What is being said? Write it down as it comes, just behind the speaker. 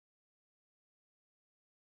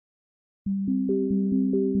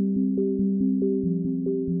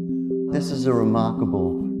This is a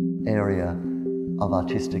remarkable area of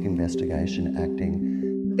artistic investigation,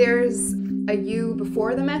 acting. There's a you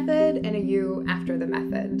before the method and a you after the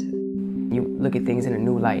method. You look at things in a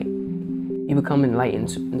new light. You become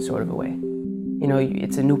enlightened in sort of a way. You know,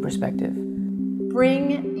 it's a new perspective.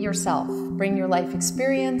 Bring yourself, bring your life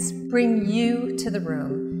experience, bring you to the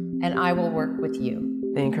room, and I will work with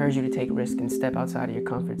you. They encourage you to take risks and step outside of your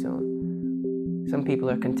comfort zone. Some people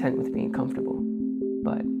are content with being comfortable,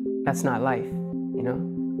 but that's not life, you know?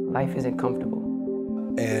 Life isn't comfortable.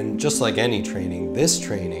 And just like any training, this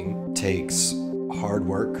training takes hard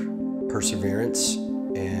work, perseverance,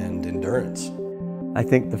 and endurance. I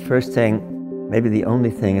think the first thing, maybe the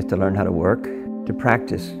only thing, is to learn how to work, to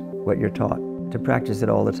practice what you're taught, to practice it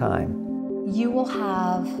all the time. You will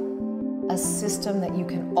have a system that you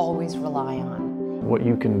can always rely on. What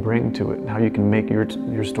you can bring to it, and how you can make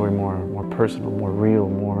your story more personal, more real,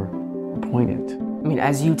 more poignant. I mean,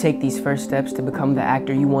 as you take these first steps to become the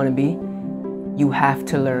actor you want to be, you have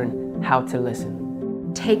to learn how to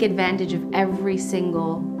listen. Take advantage of every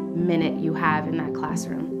single minute you have in that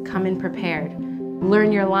classroom. Come in prepared,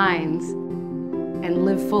 learn your lines, and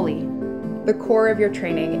live fully. The core of your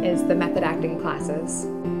training is the method acting classes.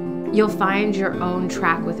 You'll find your own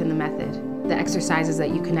track within the method, the exercises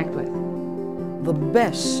that you connect with. The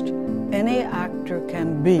best any actor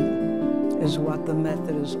can be is what the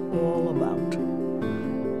method is all about.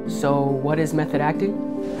 So what is method acting?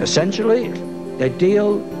 Essentially, they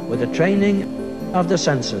deal with the training of the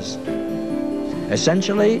senses.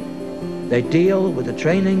 Essentially, they deal with the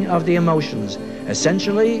training of the emotions.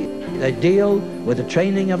 Essentially, they deal with the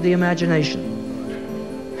training of the imagination.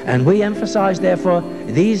 And we emphasize, therefore,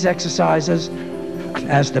 these exercises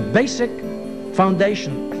as the basic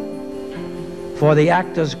foundation for the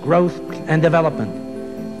actor's growth and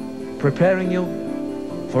development, preparing you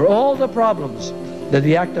for all the problems that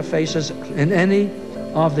the actor faces in any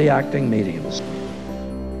of the acting mediums.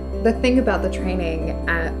 The thing about the training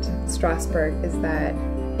at Strasberg is that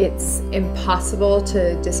it's impossible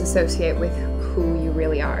to disassociate with who you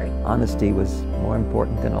really are. Honesty was more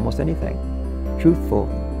important than almost anything. Truthful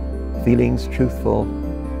feelings, truthful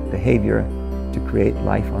behavior to create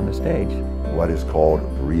life on the stage. What is called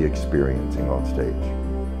re-experiencing on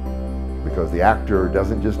stage. Because the actor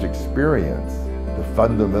doesn't just experience, the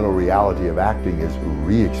fundamental reality of acting is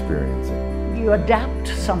re-experiencing. You adapt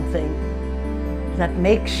something that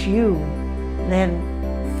makes you then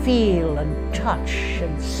feel and touch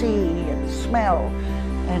and see and smell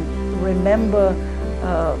and remember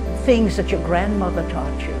things that your grandmother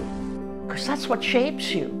taught you. Because that's what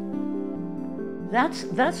shapes you. That's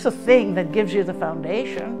the thing that gives you the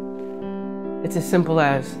foundation. It's as simple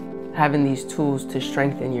as having these tools to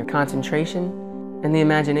strengthen your concentration and the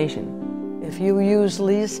imagination. If you use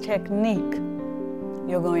Lee's technique,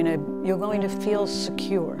 you're going to feel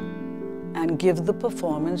secure and give the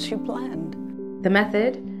performance you planned. The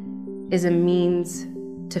method is a means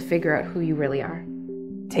to figure out who you really are.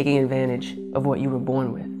 Taking advantage of what you were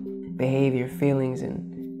born with, behavior, feelings,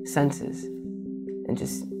 and senses, and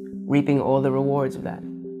just reaping all the rewards of that.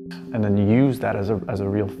 And then use that as a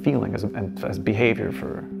real feeling, as behavior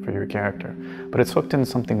for your character. But it's hooked into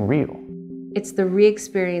something real. It's the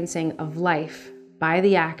re-experiencing of life by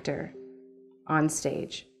the actor on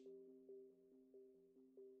stage.